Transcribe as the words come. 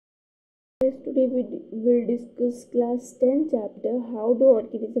today we will discuss class 10 chapter how do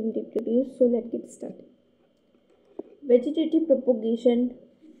organisms reproduce. So let's get started. Vegetative propagation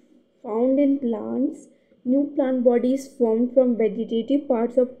found in plants. New plant bodies formed from vegetative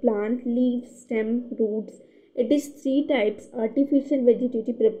parts of plant, leaves, stem, roots. It is three types: artificial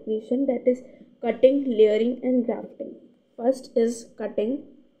vegetative propagation, that is cutting, layering and grafting. First is cutting.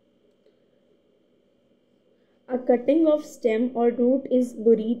 A cutting of stem or root is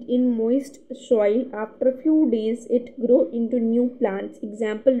buried in moist soil. After a few days, it grows into new plants.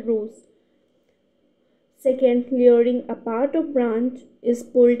 Example: rose. Second, layering. A part of branch is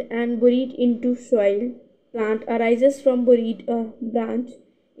pulled and buried into soil. Plant arises from buried branch.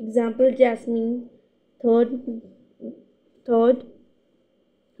 Example: jasmine. Third,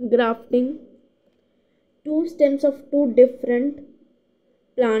 grafting. Two stems of two different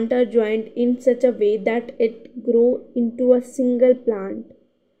plants are joined in such a way that it grows into a single plant.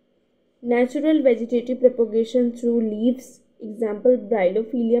 Natural vegetative propagation through leaves. Example: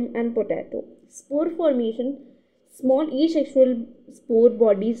 bryophyllum and potato. Spore formation. Small asexual spore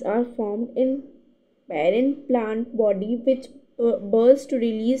bodies are formed in parent plant body which burst to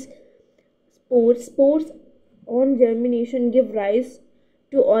release spores. Spores on germination give rise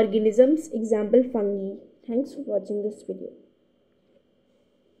to organisms. Example: fungi. Thanks for watching this video.